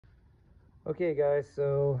Okay guys,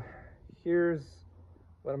 so here's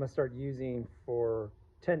what I'm gonna start using for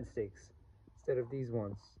tent stakes instead of these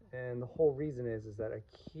ones. And the whole reason is that I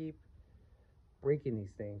keep breaking these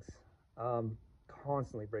things, um,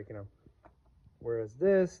 constantly breaking them. Whereas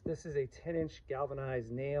this is a 10-inch galvanized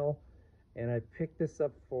nail, and I picked this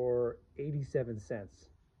up for 87 cents.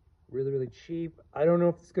 Really, really cheap. I don't know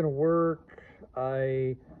if it's gonna work.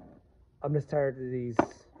 I'm just tired of these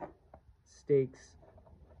stakes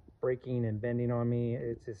breaking and bending on me.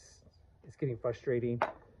 It's getting frustrating.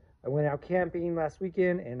 I went out camping last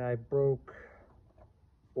weekend and I broke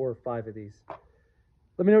 4 or 5 of these.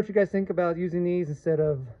 Let me know what you guys think about using these instead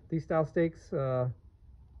of these style stakes.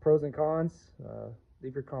 Pros and cons.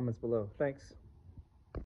 Leave your comments below. Thanks.